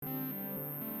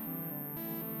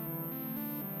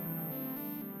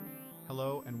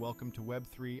Hello and welcome to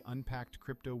Web3 Unpacked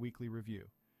Crypto Weekly Review.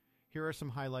 Here are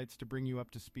some highlights to bring you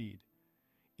up to speed.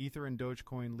 Ether and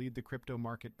Dogecoin lead the crypto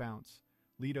market bounce.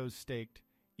 Lido's staked.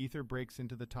 Ether breaks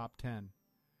into the top 10.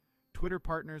 Twitter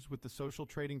partners with the social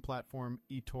trading platform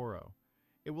eToro.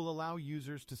 It will allow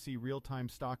users to see real-time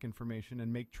stock information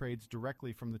and make trades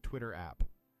directly from the Twitter app.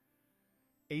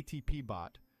 ATP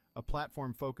Bot, a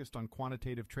platform focused on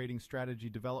quantitative trading strategy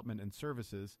development and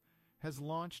services, has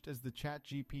launched as the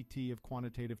ChatGPT of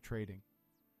quantitative trading.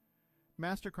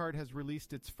 MasterCard has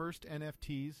released its first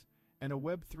NFTs and a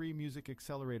Web3 music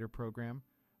accelerator program,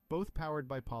 both powered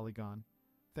by Polygon.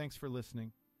 Thanks for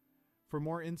listening. For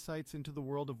more insights into the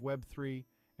world of Web3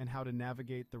 and how to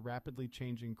navigate the rapidly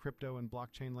changing crypto and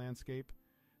blockchain landscape,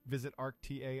 visit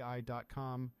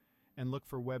arctai.com and look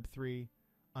for Web3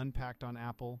 Unpacked on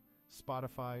Apple,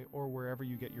 Spotify, or wherever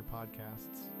you get your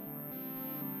podcasts.